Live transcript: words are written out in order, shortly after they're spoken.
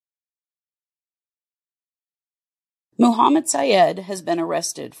Muhammad Syed has been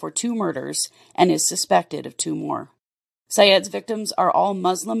arrested for 2 murders and is suspected of 2 more. Syed's victims are all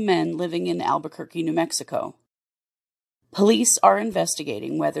Muslim men living in Albuquerque, New Mexico. Police are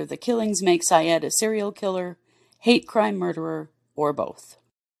investigating whether the killings make Syed a serial killer, hate crime murderer, or both.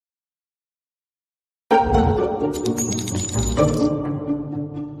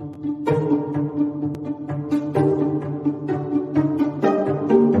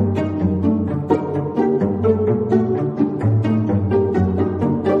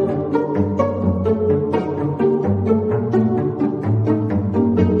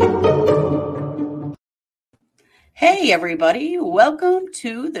 Hey everybody, welcome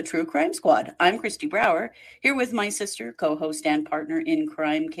to the True Crime Squad. I'm Christy Brower, here with my sister, co-host and partner in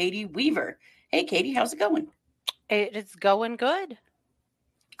crime, Katie Weaver. Hey Katie, how's it going? It is going good.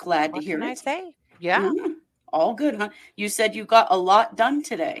 Glad What to hear can I it. say? Yeah. All good, huh? You said you got a lot done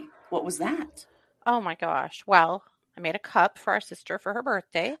today. What was that? Oh my gosh. Well, I made a cup for our sister for her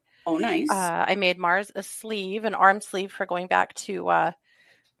birthday. Oh, nice. I made Mars a sleeve, an arm sleeve for going back to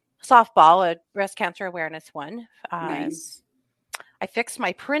softball, a breast cancer awareness one. Nice. I fixed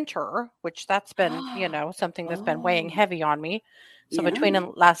my printer, which that's been, something that's been weighing heavy on me. So between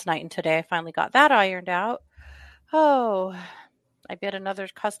last night and today, I finally got that ironed out. Oh, I did another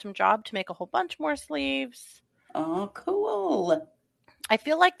custom job to make a whole bunch more sleeves. Oh, cool. I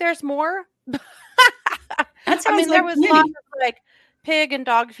feel like there's more. That sounds I mean, like there was plenty. lots of like pig and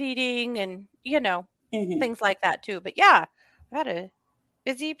dog feeding and, things like that too. But yeah, I had a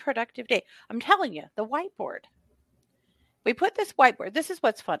busy, productive day. I'm telling you, the whiteboard. We put this whiteboard. This is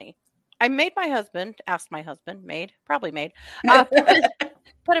what's funny. I made my husband, asked my husband, put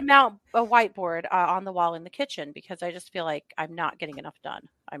a whiteboard on the wall in the kitchen because I just feel like I'm not getting enough done.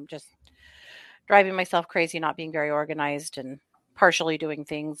 I'm just driving myself crazy, not being very organized and partially doing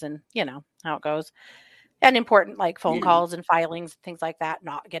things, and you know how it goes. And important like phone calls and filings, things like that,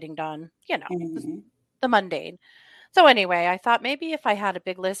 not getting done, the mundane. So anyway, I thought maybe if I had a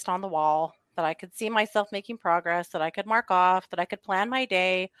big list on the wall that I could see myself making progress, that I could mark off, that I could plan my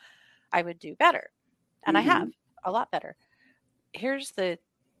day, I would do better. And I have a lot better. Here's the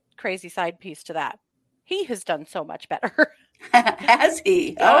crazy side piece to that. He has done so much better. Has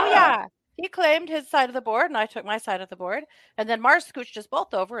he? Oh, yeah. He claimed his side of the board and I took my side of the board. And then Mars scooched us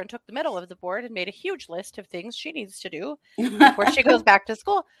both over and took the middle of the board and made a huge list of things she needs to do before she goes back to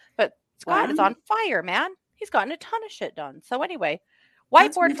school. But Scott is on fire, man. He's gotten a ton of shit done. So anyway,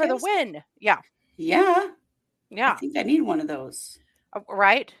 whiteboard for the win. Yeah. Yeah. Yeah. I think I need one of those.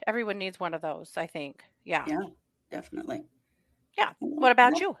 Right? Everyone needs one of those, I think. Yeah. Yeah, definitely. Yeah. What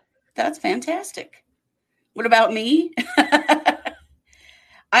about you? That's fantastic. What about me?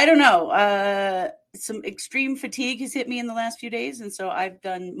 I don't know. Some extreme fatigue has hit me in the last few days, and so I've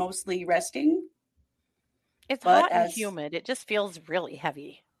done mostly resting. It's hot and humid. It just feels really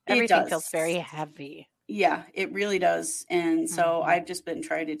heavy. Everything feels very heavy. Yeah, it really does. And so I've just been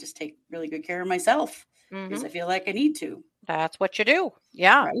trying to just take really good care of myself because I feel like I need to. That's what you do.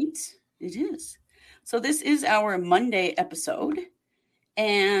 Yeah. Right? It is. So this is our Monday episode.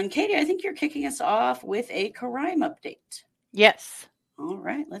 And Katie, I think you're kicking us off with a crime update. Yes. All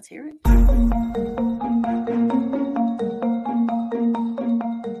right, let's hear it.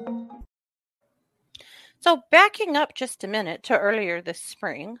 So backing up just a minute to earlier this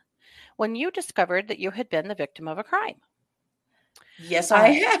spring, when you discovered that you had been the victim of a crime. Yes, I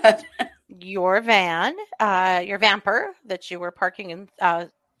had. Your van, your Vamper that you were parking in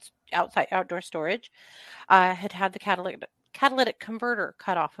outside outdoor storage, had the catalytic converter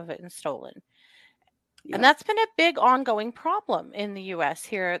cut off of it and stolen. Yep. And that's been a big ongoing problem in the U.S.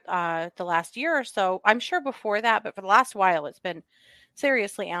 here the last year or so. I'm sure before that, but for the last while, it's been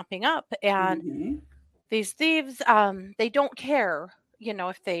seriously amping up. And these thieves, they don't care,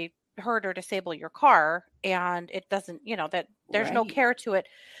 if they hurt or disable your car, and it doesn't, that there's no care to it.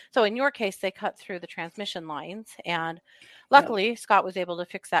 So in your case, they cut through the transmission lines, and luckily Scott was able to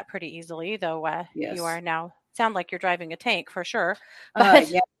fix that pretty easily, though you are now sound like you're driving a tank for sure.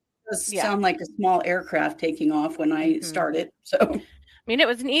 But, it does sound like a small aircraft taking off when I started. So I mean, it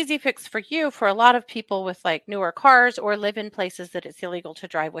was an easy fix for you. For a lot of people with like newer cars or live in places that it's illegal to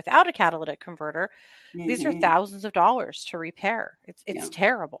drive without a catalytic converter, these are thousands of dollars to repair. It's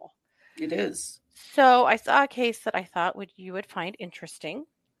terrible. It is. So I saw a case that I thought you would find interesting.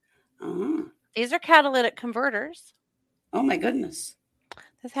 These are catalytic converters. Oh my goodness.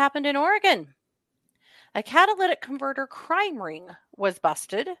 This happened in Oregon. A catalytic converter crime ring was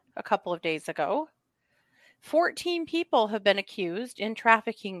busted a couple of days ago. 14 people have been accused in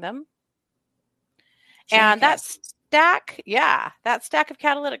trafficking them. And that stack of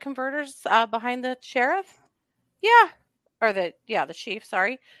catalytic converters behind the sheriff, Yeah. Or the chief,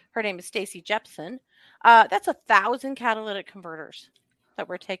 sorry. Her name is Stacy Jepson. That's 1,000 catalytic converters that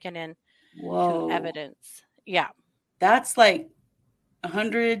were taken in to Whoa. evidence. Yeah. That's like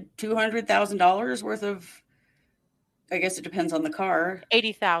 $200,000 worth of, I guess it depends on the car.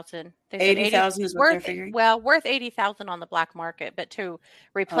 80,000. They said 80,000 is what they're figuring? worth 80,000 on the black market, but to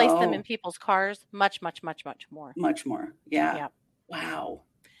replace them in Oh, people's cars, much, much, much, much more. much more. Yeah. Yep. Wow.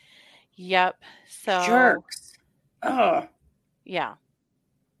 Yep. So, Jerks. Oh, yeah.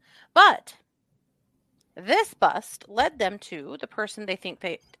 But this bust led them to the person they think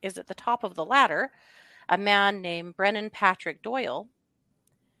they is at the top of the ladder, a man named Brennan Patrick Doyle.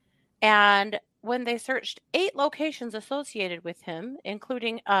 And when they searched 8 locations associated with him,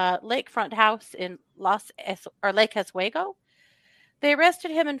 including a lakefront house in Lake Oswego, they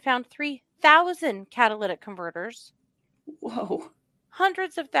arrested him and found 3,000 catalytic converters, whoa.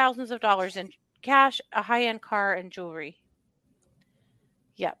 hundreds of thousands of dollars in cash, a high-end car, and jewelry.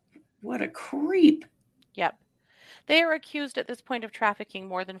 Yep. What a creep. Yep. They are accused at this point of trafficking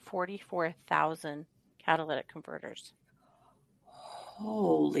more than 44,000 catalytic converters.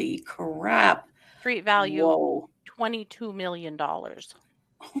 Holy crap. Street value Whoa. $22 million. Oh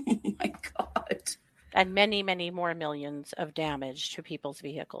my God. And many, many more millions of damage to people's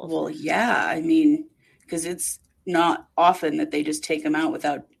vehicles. Well, yeah. I mean, because it's not often that they just take them out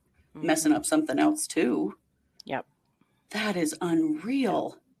without messing up something else too. Yep. That is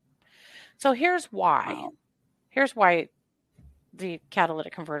unreal. So here's why. Wow. Here's why the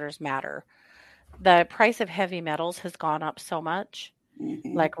catalytic converters matter. The price of heavy metals has gone up so much,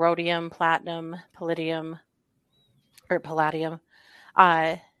 like rhodium, platinum, palladium,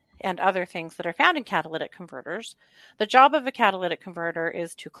 and other things that are found in catalytic converters. The job of a catalytic converter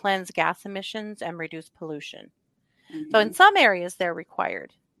is to cleanse gas emissions and reduce pollution. So in some areas, they're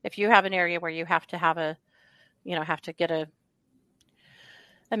required. If you have an area where you have to have get a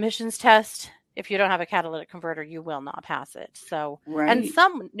emissions test, if you don't have a catalytic converter, you will not pass it. So, and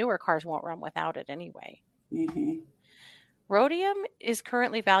some newer cars won't run without it anyway. Rhodium is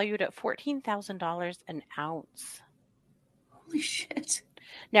currently valued at $14,000 an ounce. Holy shit.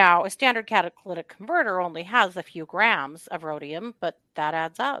 Now, a standard catalytic converter only has a few grams of rhodium, but that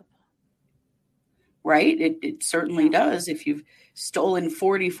adds up. Right? It certainly does. If you've stolen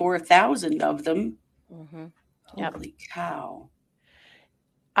 44,000 of them. Holy cow.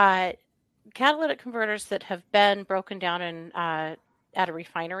 Catalytic converters that have been broken down at a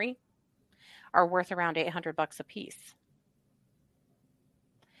refinery are worth around $800 a piece.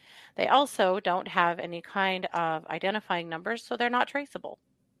 They also don't have any kind of identifying numbers, so they're not traceable.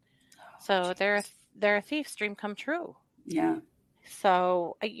 So they're a thief's dream come true. Yeah.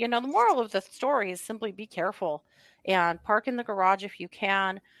 So, the moral of the story is simply be careful and park in the garage if you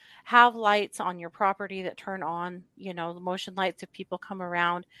can. Have lights on your property that turn on, the motion lights if people come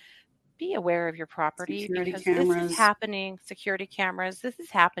around. Be aware of your property because this is happening. Security cameras, this is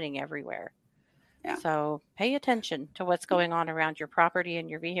happening everywhere. Yeah. So pay attention to what's going on around your property and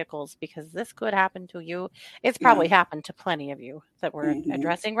your vehicles because this could happen to you. It's probably happened to plenty of you that we're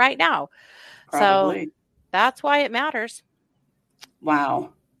addressing right now. Probably. So that's why it matters.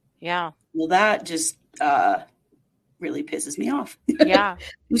 Wow. Yeah. Well, that just really pisses me off. Yeah. I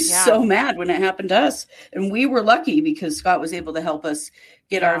was so mad when it happened to us. And we were lucky because Scott was able to help us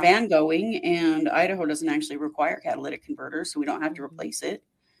get our van going. And Idaho doesn't actually require catalytic converters, so we don't have to replace it.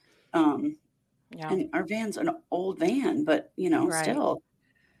 And our van's an old van, but still.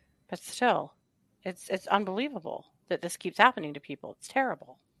 But still, it's unbelievable that this keeps happening to people. It's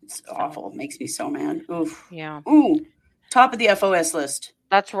terrible. It's awful. It makes me so mad. Oof. Yeah. Ooh. Top of the FOS list.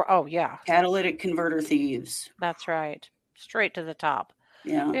 That's right. Oh, yeah. Catalytic converter thieves. That's right. Straight to the top.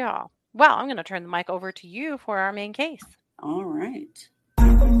 Yeah. Yeah. Well, I'm going to turn the mic over to you for our main case. All right.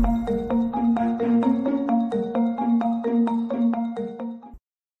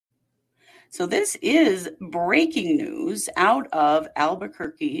 So this is breaking news out of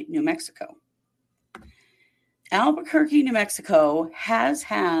Albuquerque, New Mexico. Albuquerque, New Mexico has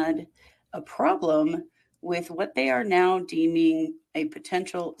had a problem with what they are now deeming a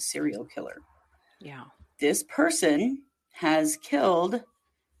potential serial killer. Yeah. This person has killed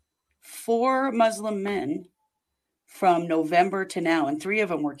 4 Muslim men from November to now, and 3 of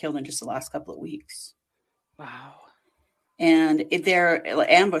them were killed in just the last couple of weeks. Wow. And they're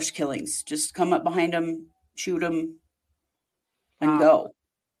ambush killings. Just come up behind them, shoot them, and go.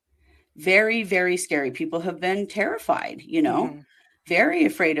 Very, very scary. People have been terrified, very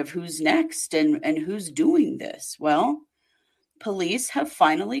afraid of who's next and who's doing this. Well, police have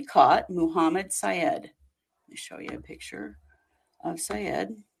finally caught Muhammad Syed. Let me show you a picture of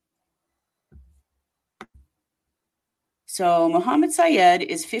Syed. So Mohammed Syed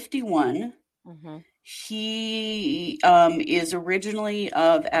is 51. Mm-hmm. He is originally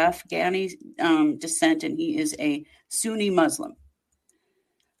of Afghani descent, and he is a Sunni Muslim.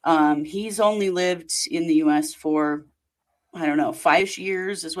 He's only lived in the U.S. for, I don't know, 5-ish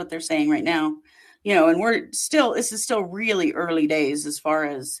years is what they're saying right now. And this is still really early days as far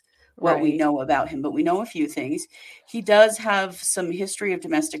as what we Right. know about him, but we know a few things. He does have some history of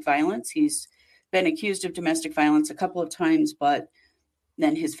domestic violence. He's been accused of domestic violence a couple of times, but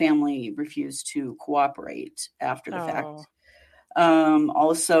then his family refused to cooperate after the fact. Oh.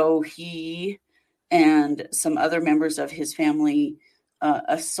 Also, he and some other members of his family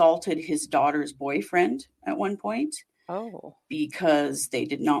assaulted his daughter's boyfriend at one point Oh. because they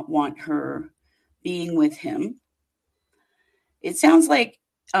did not want her being with him. It sounds like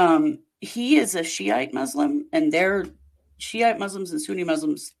he is a Shiite Muslim, and they're Shiite Muslims and Sunni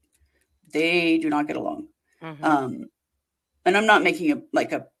Muslims. They do not get along. Mm-hmm. And I'm not making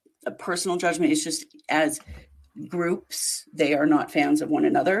a personal judgment. It's just as groups, they are not fans of one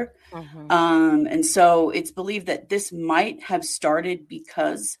another. Mm-hmm. And so it's believed that this might have started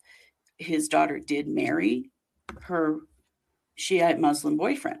because his daughter did marry her Shiite Muslim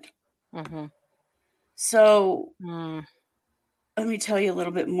boyfriend. Mm-hmm. So Mm. let me tell you a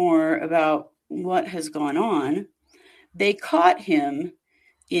little bit more about what has gone on. They caught him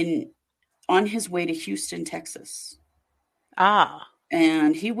on his way to Houston, Texas. Ah.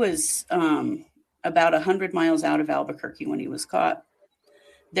 And he was about 100 miles out of Albuquerque when he was caught.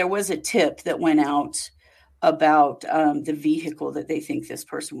 There was a tip that went out about the vehicle that they think this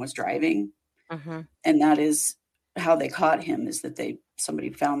person was driving. Mm-hmm. And that is how they caught him, is that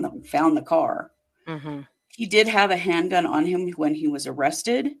somebody found the car. Mm-hmm. He did have a handgun on him when he was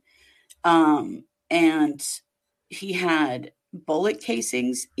arrested. And he had bullet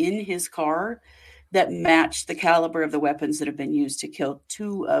casings in his car that matched the caliber of the weapons that have been used to kill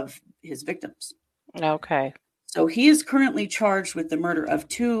 2 of his victims. Okay. So he is currently charged with the murder of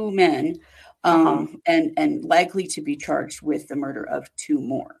 2 men, Uh-huh. and likely to be charged with the murder of 2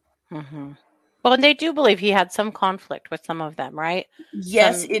 more. Mm-hmm. Well, and they do believe he had some conflict with some of them, right?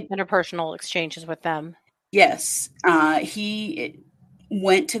 Yes, Some interpersonal exchanges with them. yes, he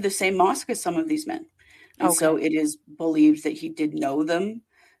went to the same mosque as some of these men, and so Okay. it is believed that he did know them,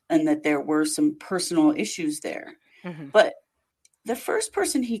 and that there were some personal issues there. Mm-hmm. But the first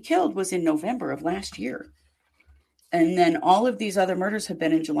person he killed was in November of last year, and then all of these other murders have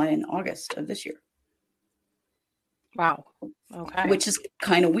been in July and August of this year. Wow. Okay. Which is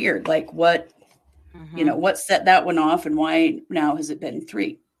kind of weird. Like, what Mm-hmm. what set that one off, and why now has it been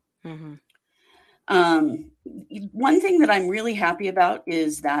 3? Mm-hmm. One thing that I'm really happy about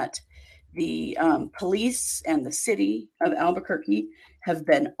is that the police and the city of Albuquerque have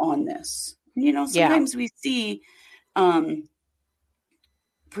been on this. Yeah. Sometimes we see, um,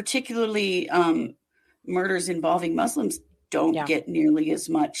 particularly murders involving Muslims, don't Yeah. get nearly as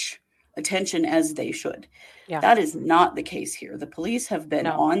much attention as they should. Yeah. That is not the case here. The police have been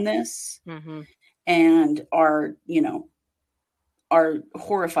No. on this Mm-hmm. and are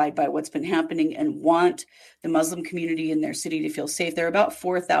horrified by what's been happening and want the Muslim community in their city to feel safe. There are about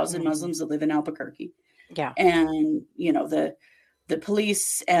 4,000 Mm-hmm. Muslims that live in Albuquerque. Yeah. And, the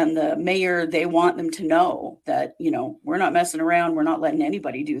police and the mayor, they want them to know that, we're not messing around. We're not letting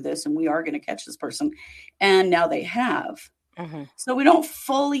anybody do this. And we are going to catch this person. And now they have. Mm-hmm. So we don't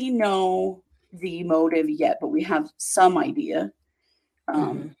fully know the motive yet, but we have some idea,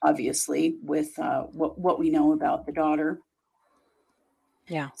 obviously, with what we know about the daughter.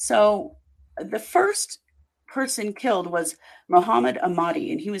 Yeah. So the first person killed was Muhammad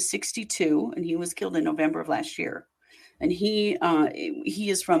Ahmadi, and he was 62, and he was killed in November of last year. And he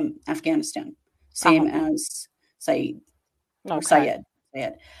is from Afghanistan, Uh-huh. same as Syed or Okay. Syed.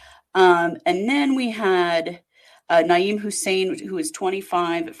 Syed. And then we had Naeem Hussain, who is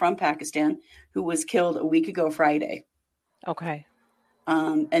 25, from Pakistan, who was killed a week ago Friday. Okay.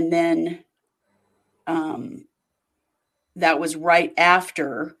 And then that was right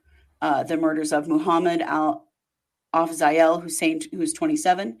after the murders of Muhammad Afzael Hussein, who was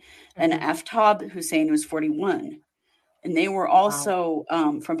 27, and Aftab Hussein, who was 41. And they were Wow. also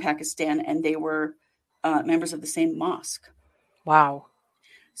from Pakistan, and they were members of the same mosque. Wow.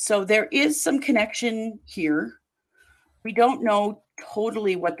 So there is some connection here. We don't know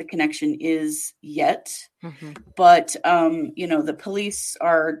totally what the connection is yet, Mm-hmm. but the police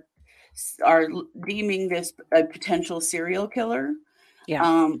are deeming this a potential serial killer.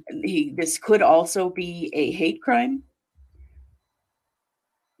 Yeah. This could also be a hate crime.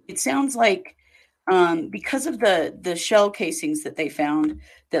 It sounds like because of the shell casings that they found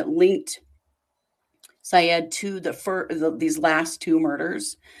that linked Syed to these last two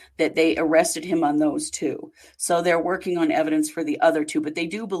murders, that they arrested him on those two. So they're working on evidence for the other two, but they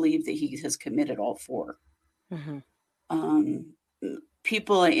do believe that he has committed all four.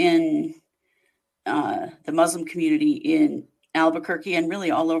 People in the Muslim community in Albuquerque and really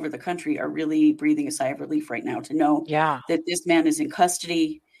all over the country are really breathing a sigh of relief right now to know that this man is in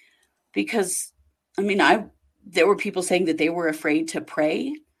custody. Because, I mean, there were people saying that they were afraid to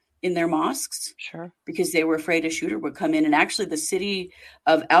pray in their mosques. Sure. Because they were afraid a shooter would come in. And actually, the city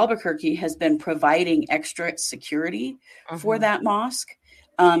of Albuquerque has been providing extra security for that mosque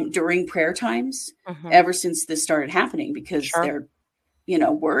during prayer times ever since this started happening, because they're,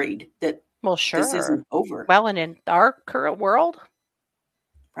 worried that this isn't over. Well, and in our current world,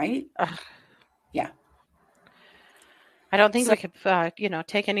 right? Yeah. I don't think we could,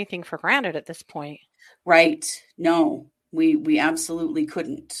 take anything for granted at this point. Right. No, we absolutely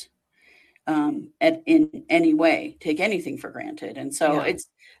couldn't. In any way take anything for granted. And so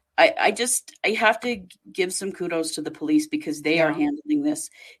I have to give some kudos to the police, because they are handling this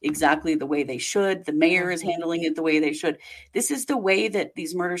exactly the way they should. The mayor is handling it the way they should. This is the way that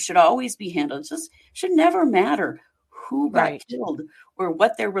these murders should always be handled. It just should never matter who got killed or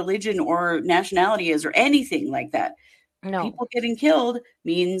what their religion or nationality is or anything like that. No. People getting killed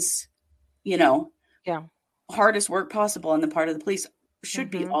means, hardest work possible on the part of the police.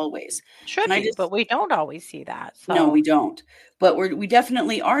 Should be always. But we don't always see that. So. No, we don't. But we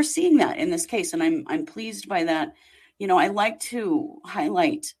definitely are seeing that in this case, and I'm pleased by that. I like to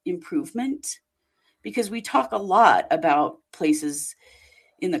highlight improvement, because we talk a lot about places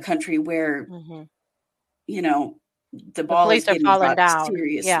in the country where the ball is getting dropped down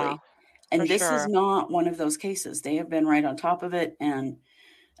seriously, and this is not one of those cases. They have been right on top of it, and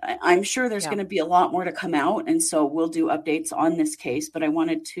I'm sure there's going to be a lot more to come out. And so we'll do updates on this case, but I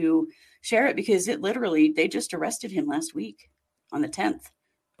wanted to share it because they just arrested him last week on the 10th.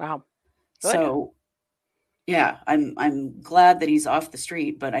 Wow. Good. So yeah, I'm glad that he's off the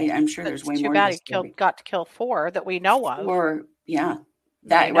street, but I'm sure there's way more. Too bad he got to kill 4 that we know of. Or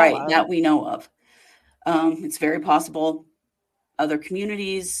that we know of. It's very possible other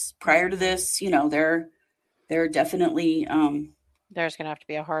communities prior to this, they're definitely, there's going to have to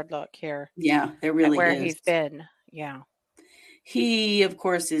be a hard look here. Yeah, there really where is. He's been. Yeah. He, of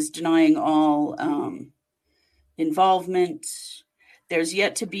course, is denying all involvement. There's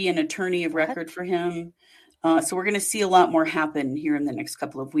yet to be an attorney of record for him. So we're going to see a lot more happen here in the next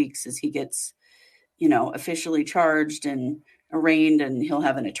couple of weeks as he gets, officially charged and arraigned, and he'll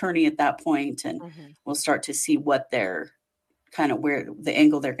have an attorney at that point, and we'll start to see what they're where the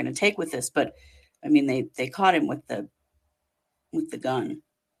angle they're going to take with this. But I mean, they caught him with the gun.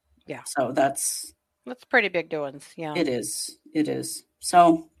 Yeah. So that's pretty big doings. Yeah. It is.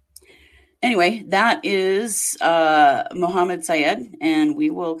 So anyway, that is Mohammed Syed, and we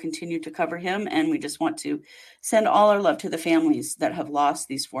will continue to cover him. And we just want to send all our love to the families that have lost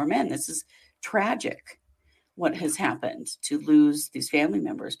these 4 men. This is tragic, what has happened, to lose these family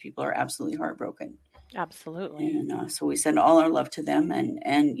members. People are absolutely heartbroken. Absolutely. And so we send all our love to them, and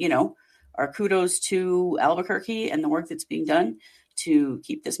our kudos to Albuquerque and the work that's being done to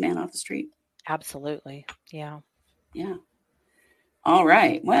keep this man off the street. Absolutely. Yeah. Yeah. All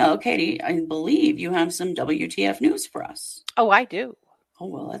right. Well, Katie, I believe you have some WTF news for us. Oh, I do. Oh,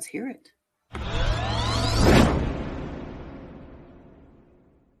 well, let's hear it.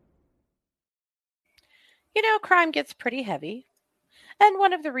 Crime gets pretty heavy. And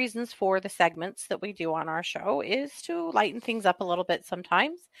one of the reasons for the segments that we do on our show is to lighten things up a little bit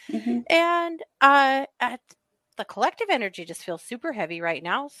sometimes. And the collective energy just feels super heavy right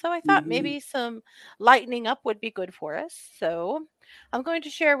now. So I thought maybe some lightening up would be good for us. So I'm going to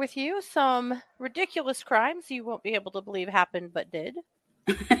share with you some ridiculous crimes you won't be able to believe happened but did.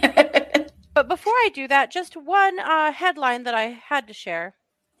 But before I do that, just one headline that I had to share.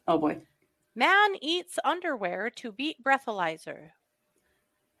 Oh, boy. Man eats underwear to beat breathalyzer.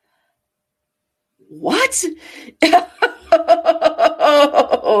 What?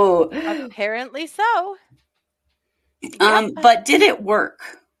 Apparently so. But did it work?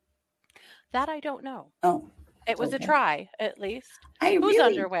 That I don't know. Oh. It was a try, at least. Whose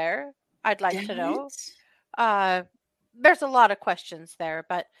underwear? I'd like to know. There's a lot of questions there,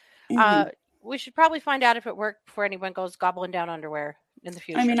 but we should probably find out if it worked before anyone goes gobbling down underwear in the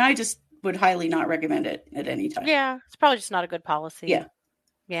future. I mean, I just would highly not recommend it at any time. Yeah, it's probably just not a good policy. Yeah.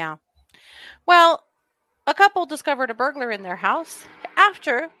 Yeah. Well, a couple discovered a burglar in their house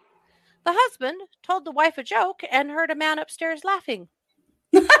after the husband told the wife a joke and heard a man upstairs laughing.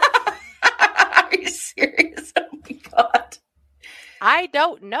 Are you serious? Oh my God. I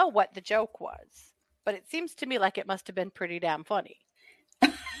don't know what the joke was. but it seems to me like it must have been pretty damn funny.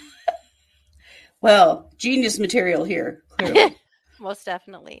 Well, genius material here, clearly. Most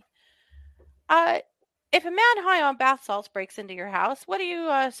definitely. Uh, if a man high on bath salts breaks into your house, what do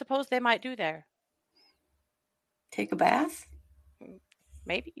you suppose they might do there? Take a bath?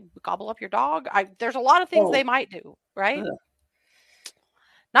 Maybe gobble up your dog. There's a lot of things they Oh. might do, right? Ugh.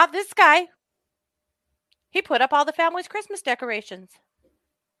 Not this guy. He put up all the family's Christmas decorations.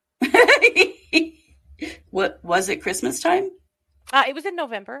 What was it, Christmas time? It was in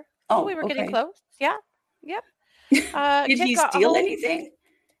November, so we Oh, were getting okay. close. Yeah, yep. Did Kid he got steal home. anything?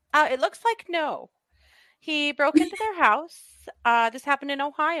 It looks like no. He broke into their house. This happened in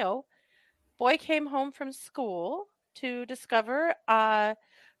Ohio. Boy came home from school to discover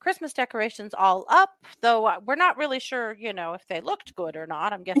Christmas decorations all up, though we're not really sure, if they looked good or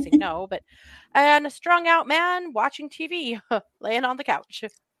not. I'm guessing no, and a strung out man watching TV, laying on the couch.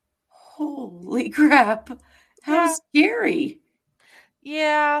 Holy crap. How Yeah, scary.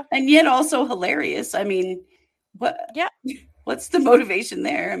 yeah, And yet also hilarious. I mean, what yeah. what's the motivation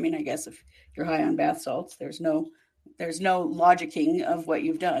there? I mean, I guess if you're high on bath salts, there's no logicking of what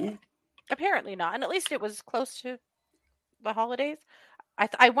you've done. Apparently not, and at least it was close to the holidays.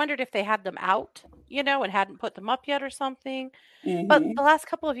 I wondered if they had them out, and hadn't put them up yet or something. But Mm-hmm. the last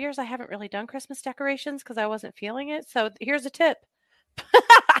couple of years, I haven't really done Christmas decorations because I wasn't feeling it. So here's a tip.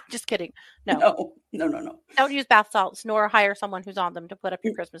 Just kidding. No, No. don't use bath salts nor hire someone who's on them to put up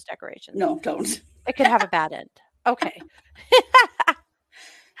your Christmas decorations. No, don't. It could have a bad end. Okay.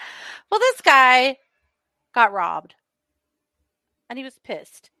 Well, this guy got robbed and he was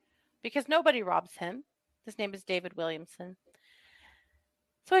pissed because nobody robs him. His name is David Williamson.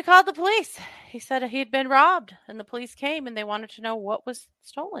 So he called the police. He said he'd been robbed, and the police came and they wanted to know what was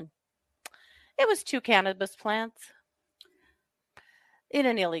stolen. It was 2 cannabis plants in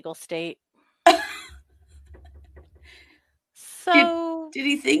an illegal state. Did So did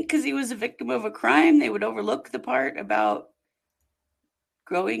he think because he was a victim of a crime they would overlook the part about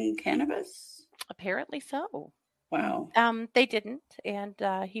growing cannabis? apparently so. Wow. They didn't, and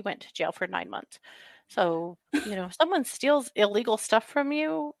he went to jail for 9 months. So, if someone steals illegal stuff from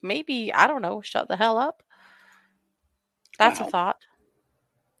you, maybe, I don't know, shut the hell up. That's a Wow. thought.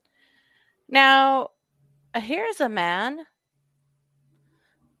 Now, here's a man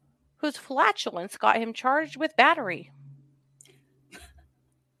whose flatulence got him charged with battery.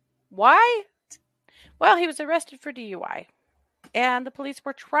 Why? Well, he was arrested for DUI, and the police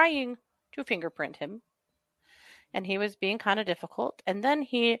were trying to fingerprint him, and he was being kind of difficult. And then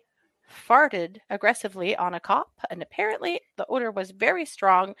he farted aggressively on a cop, and apparently the odor was very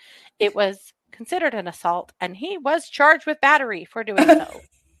strong. It was considered an assault, and he was charged with battery for doing so.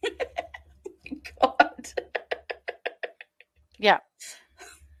 God. Yeah.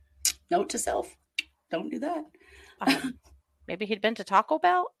 Note to self: don't do that. Maybe he'd been to Taco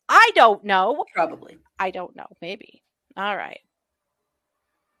Bell? I don't know. Probably. I don't know. Maybe. All right.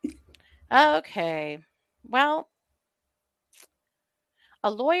 Okay. Well,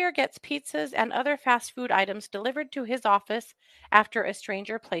 a lawyer gets pizzas and other fast food items delivered to his office after a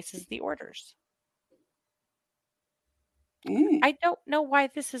stranger places the orders. I don't know why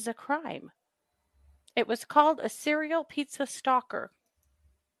this is a crime. It was called a serial pizza stalker.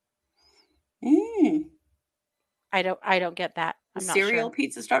 I don't get that. I'm not Serial sure.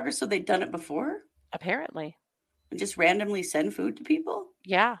 pizza stalkers, so they'd done it before? Apparently. And just randomly send food to people?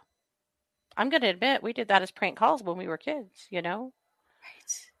 Yeah. I'm going to admit we did that as prank calls when we were kids, Right.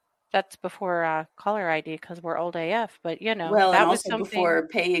 That's before caller ID because we're old AF, but Well, and that was also something. before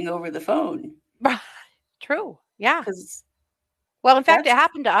paying over the phone. True. Yeah. Because Well, in fact, it that's,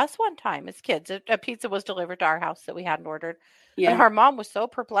 happened to us one time as kids. A pizza was delivered to our house that we hadn't ordered. And yeah. our mom was so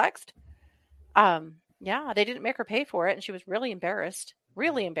perplexed. Yeah, they didn't make her pay for it. And she was really embarrassed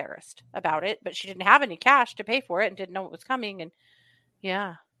about it. But she didn't have any cash to pay for it and didn't know it was coming. And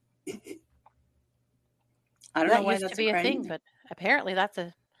yeah, I don't know that why used to that's a be a crime thing. either. But apparently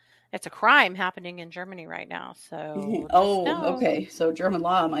it's a crime happening in Germany right now. So just Oh, know. okay. So German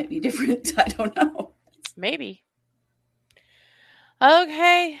law might be different. I don't know. Maybe.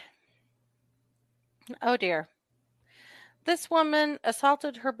 Okay. Oh dear. This woman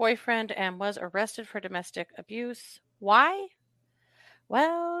assaulted her boyfriend and was arrested for domestic abuse. Why?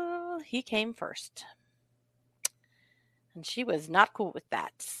 Well, he came first. And she was not cool with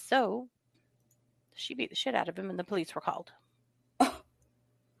that. So she beat the shit out of him and the police were called. Oh,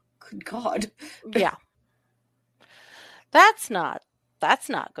 good God. Yeah. That's not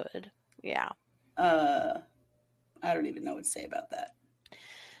good. Yeah. I don't even know what to say about that.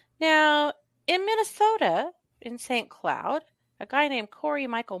 Now, in Minnesota, in St. Cloud, a guy named Corey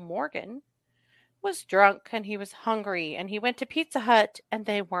Michael Morgan was drunk and he was hungry and he went to Pizza Hut and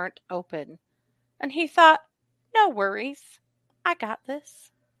they weren't open. And he thought, no worries, I got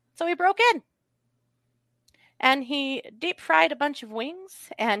this. So he broke in and he deep fried a bunch of wings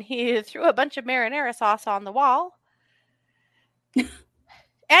and he threw a bunch of marinara sauce on the wall.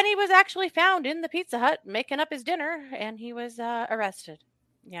 And he was actually found in the Pizza Hut making up his dinner and he was arrested.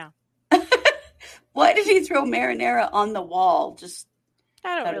 Yeah. Why did he throw marinara on the wall? Just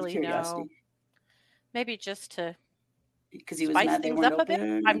I don't out of really know. curiosity. Maybe just to Because he was spice mad they things weren't up a bit.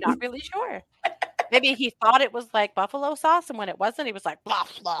 I'm open. not really sure. Maybe he thought it was like buffalo sauce, and when it wasn't, he was like, blah,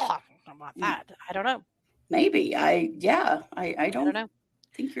 blah, I want that. I don't know. Maybe. I I don't don't know.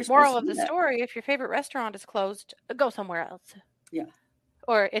 think you're supposed Moral to of do the that. story, if your favorite restaurant is closed, go somewhere else. Yeah.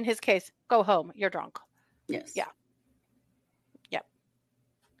 Or in his case, go home. You're drunk. Yes. Yeah. Yep.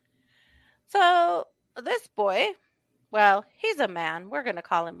 So this boy, well, he's a man. We're going to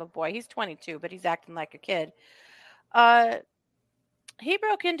call him a boy. He's 22, but he's acting like a kid. He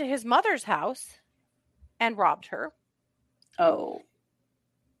broke into his mother's house and robbed her. Oh.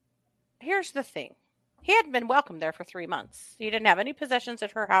 Here's the thing. He hadn't been welcome there for 3 months. He didn't have any possessions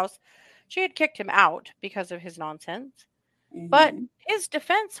at her house. She had kicked him out because of his nonsense. But Mm-hmm. his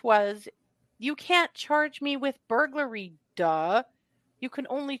defense was, you can't charge me with burglary, duh. You can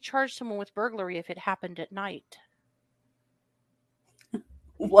only charge someone with burglary if it happened at night.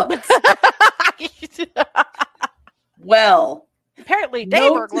 What? Well, Apparently, day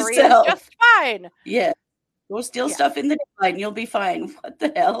note to burglary is self. just fine. Yeah. Go steal Yeah. stuff in the daylight and you'll be fine. What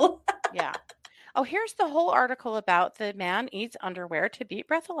the hell? Yeah. Oh, here's the whole article about the man eats underwear to beat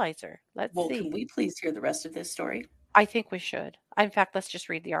breathalyzer. Let's Well, see. can we please hear the rest of this story? I think we should. In fact, let's just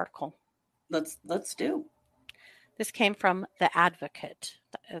read the article. Let's do. This came from The Advocate.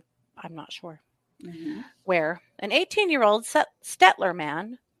 I'm not sure. Mm-hmm. Where an 18-year-old Stettler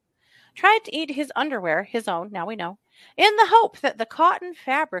man tried to eat his underwear, his own, now we know, in the hope that the cotton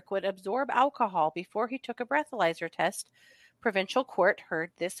fabric would absorb alcohol before he took a breathalyzer test, provincial court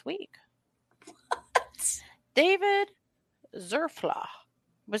heard this week. What? David Zerfla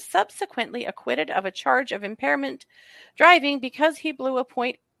was subsequently acquitted of a charge of impairment driving because he blew a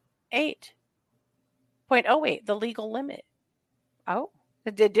 .08, the legal limit. Oh,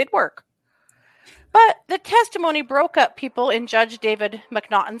 it did work. But the testimony broke up people in Judge David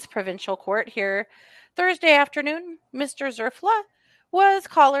McNaughton's provincial court here Thursday afternoon. Mr. Zerfla was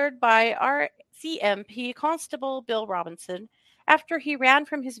collared by RCMP Constable Bill Robinson after he ran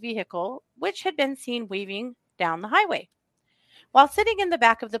from his vehicle, which had been seen weaving down the highway. While sitting in the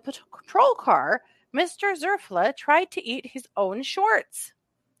back of the patrol car, Mr. Zerfla tried to eat his own shorts.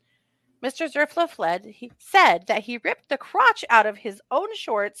 Mr. Zerfla fled. He said that he ripped the crotch out of his own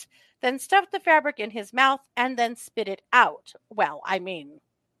shorts, then stuffed the fabric in his mouth, and then spit it out. Well, I mean,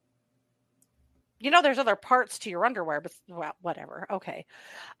 there's other parts to your underwear, but well, whatever. Okay.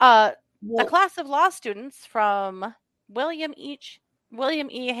 A class of law students from William E.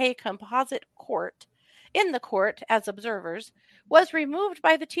 Hay Composite Court, in the court as observers, was removed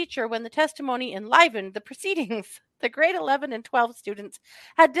by the teacher when the testimony enlivened the proceedings. The grade 11 and 12 students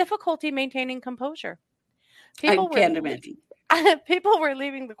had difficulty maintaining composure. I can't imagine. People were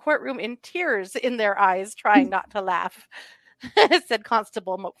leaving the courtroom in tears in their eyes, trying not to laugh, said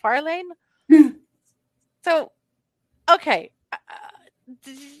Constable McFarlane. So, okay,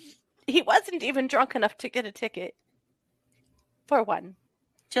 he wasn't even drunk enough to get a ticket, for one.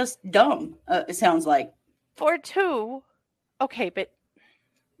 Just dumb, it sounds like. For two, okay, but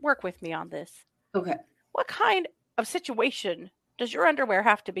work with me on this. Okay. What kind of situation does your underwear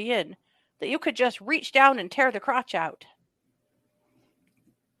have to be in that you could just reach down and tear the crotch out?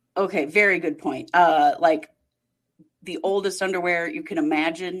 Okay, very good point. Like the oldest underwear you can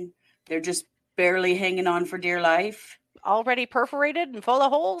imagine, they're just barely hanging on for dear life. Already perforated and full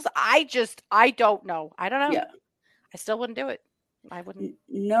of holes? I don't know. I don't know. Yeah. I still wouldn't do it. I wouldn't.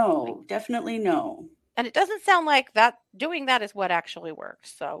 No, definitely no. And it doesn't sound like that doing that is what actually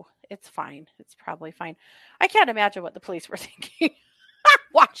works. So it's fine. It's probably fine. I can't imagine what the police were thinking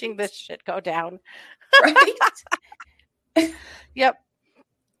watching this shit go down. Right? Yep.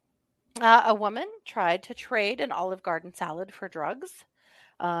 A woman tried to trade an Olive Garden salad for drugs.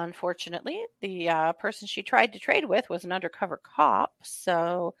 Unfortunately, the person she tried to trade with was an undercover cop,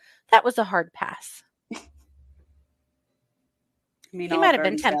 so that was a hard pass. I mean, he might have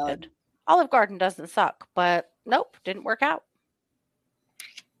been tempted. Salad. Olive Garden doesn't suck, but nope, didn't work out.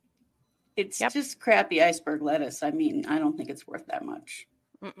 It's just crappy iceberg lettuce. I mean, I don't think it's worth that much.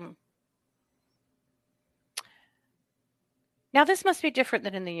 Mm-mm. Now, this must be different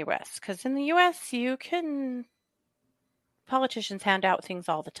than in the U.S., because in the U.S., politicians hand out things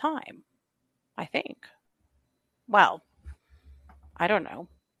all the time. I think. Well, I don't know.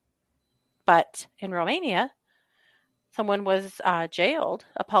 But in Romania, someone was jailed,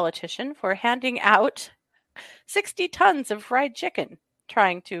 a politician, for handing out 60 tons of fried chicken,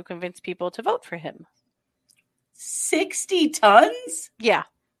 trying to convince people to vote for him. 60 tons? Yeah.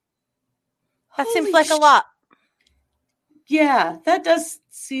 That Holy seems like a lot. Yeah, that does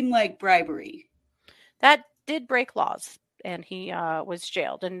seem like bribery. That did break laws, and he was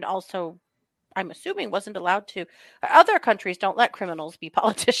jailed. And also, I'm assuming, wasn't allowed to. Other countries don't let criminals be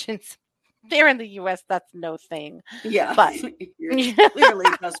politicians. Here in the U.S., that's no thing. Yeah, But you're clearly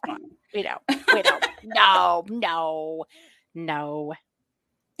just fine. we don't. No.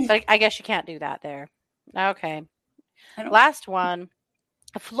 But I guess you can't do that there. Okay. Last one.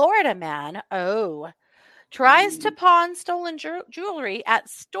 A Florida man, tries to pawn stolen jewelry at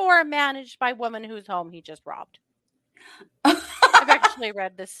store managed by woman whose home he just robbed. I've actually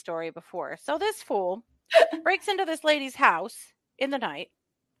read this story before. So this fool breaks into this lady's house in the night,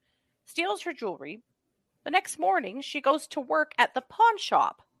 steals her jewelry. The next morning, she goes to work at the pawn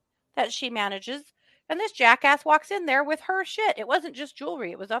shop that she manages, and this jackass walks in there with her shit. It wasn't just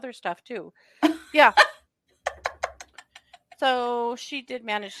jewelry, it was other stuff too. Yeah. So she did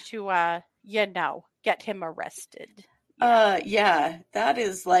manage to, get him arrested. Yeah, that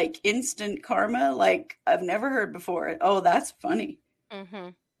is like instant karma, like I've never heard before. Oh, that's funny. Mm-hmm.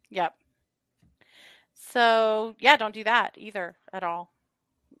 Yep. So, yeah, don't do that either at all.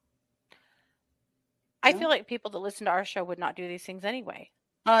 I feel like people that listen to our show would not do these things anyway.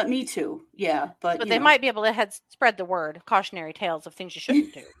 Me too. Yeah, but they might be able to spread the word, cautionary tales of things you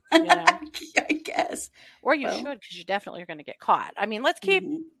shouldn't do. You know? I guess. Or you should, because you definitely are going to get caught. I mean, let's keep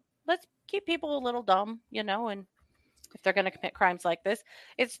people a little dumb, and if they're going to commit crimes like this,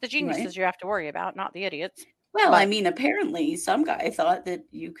 it's the geniuses you have to worry about, not the idiots. Well, I mean, apparently some guy thought that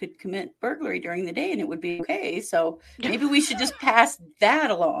you could commit burglary during the day and it would be okay. So maybe we should just pass that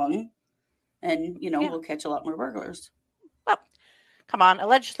along and, we'll catch a lot more burglars. Well, come on. A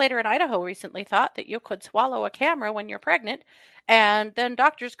legislator in Idaho recently thought that you could swallow a camera when you're pregnant, and then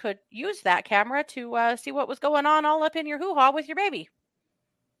doctors could use that camera to see what was going on all up in your hoo-ha with your baby.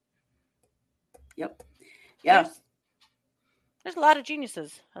 Yep. Yeah. There's a lot of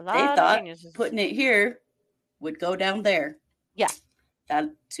geniuses. They thought putting it here would go down there. Yeah. That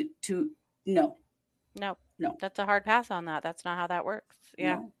no. No. That's a hard pass on that. That's not how that works.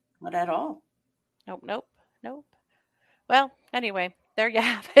 Yeah. No, not at all. Nope. Well, anyway, there you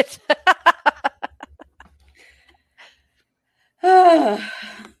have it.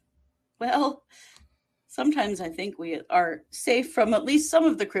 Well, sometimes I think we are safe from at least some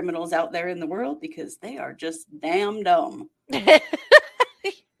of the criminals out there in the world because they are just damn dumb.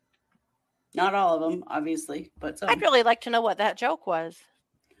 Not all of them, obviously, but some. I'd really like to know what that joke was.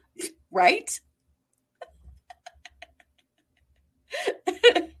 Right?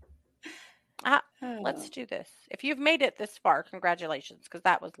 Let's do this. If you've made it this far, congratulations, because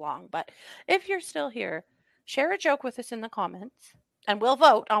that was long. But if you're still here, share a joke with us in the comments, and we'll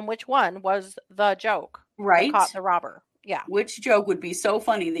vote on which one was the joke. Right? Caught the robber. Yeah. Which joke would be so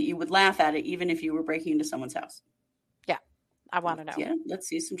funny that you would laugh at it even if you were breaking into someone's house? Yeah. I want to know. Yeah, let's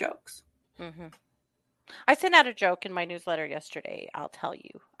see some jokes. Mm-hmm. I sent out a joke in my newsletter yesterday. I'll tell you.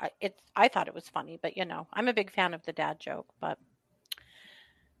 I thought it was funny, but I'm a big fan of the dad joke, but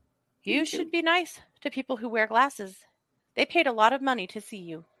you should be nice to people who wear glasses. They paid a lot of money to see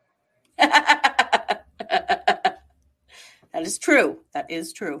you. That is true. That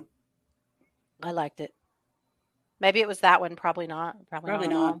is true. I liked it. Maybe it was that one. Probably not. Probably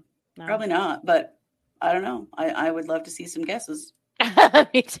not. No. Probably not. But I don't know. I would love to see some guesses.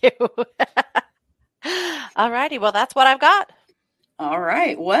 Me too. All righty. Well, that's what I've got. All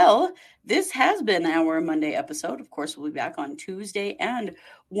right. Well, this has been our Monday episode. Of course, we'll be back on Tuesday and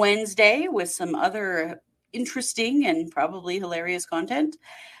Wednesday with some other interesting and probably hilarious content.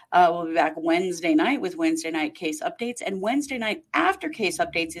 We'll be back Wednesday night with Wednesday night case updates. And Wednesday night after case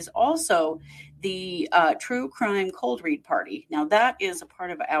updates is also the True Crime Cold Read Party. Now, that is a part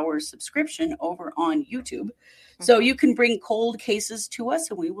of our subscription over on YouTube. Mm-hmm. So you can bring cold cases to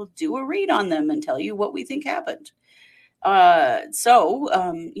us and we will do a read on them and tell you what we think happened.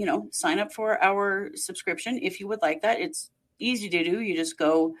 Sign up for our subscription if you would like that. It's easy to do. You just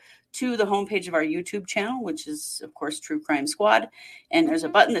go to the homepage of our YouTube channel, which is, of course, True Crime Squad. And there's a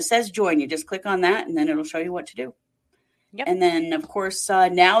button that says join. You just click on that and then it'll show you what to do. Yep. And then, of course,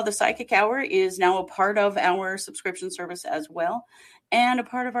 now the Psychic Hour is now a part of our subscription service as well and a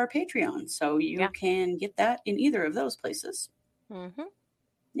part of our Patreon. So you can get that in either of those places. Mm-hmm.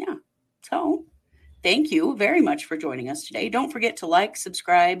 Yeah. So Thank you very much for joining us today. Don't forget to like,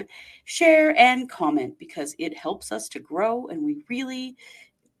 subscribe, share, and comment because it helps us to grow, and we really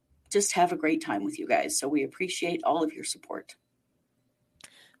just have a great time with you guys. So we appreciate all of your support.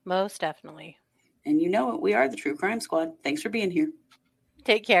 Most definitely. And you know it, we are the True Crime Squad. Thanks for being here.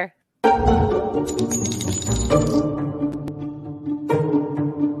 Take care.